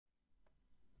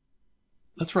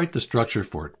Let's write the structure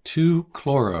for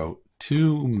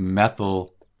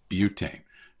 2-chloro-2-methyl butane.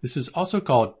 This is also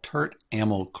called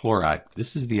tert-Amyl chloride.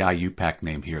 This is the IUPAC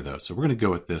name here though, so we're going to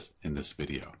go with this in this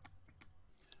video.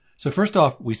 So first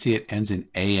off, we see it ends in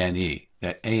ANE.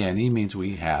 That ANE means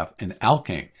we have an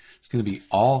alkane. It's going to be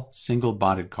all single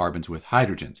bonded carbons with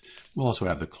hydrogens. We'll also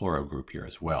have the chloro group here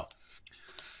as well.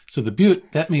 So the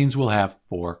but, that means we'll have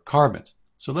 4 carbons.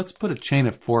 So let's put a chain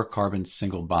of 4 carbons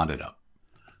single bonded up.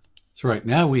 So right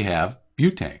now we have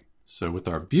butane. So with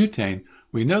our butane,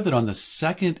 we know that on the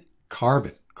second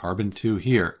carbon, carbon 2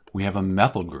 here, we have a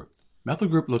methyl group. Methyl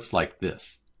group looks like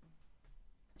this.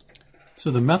 So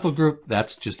the methyl group,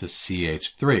 that's just a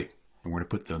CH3. And we're going to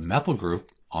put the methyl group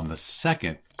on the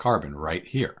second carbon right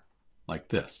here, like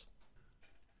this.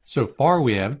 So far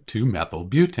we have 2-methyl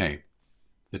butane.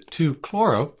 The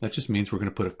 2-chloro, that just means we're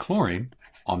going to put a chlorine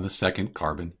on the second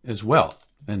carbon as well.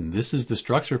 And this is the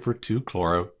structure for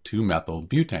 2-chloro-2-methyl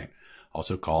butane,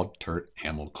 also called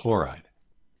tert-Amyl chloride.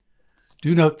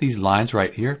 Do note these lines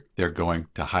right here, they're going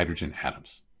to hydrogen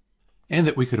atoms. And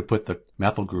that we could have put the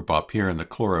methyl group up here and the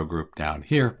chloro group down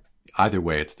here. Either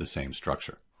way, it's the same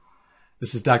structure.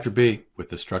 This is Dr. B with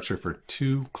the structure for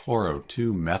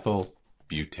 2-chloro-2-methyl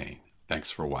butane.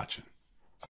 Thanks for watching.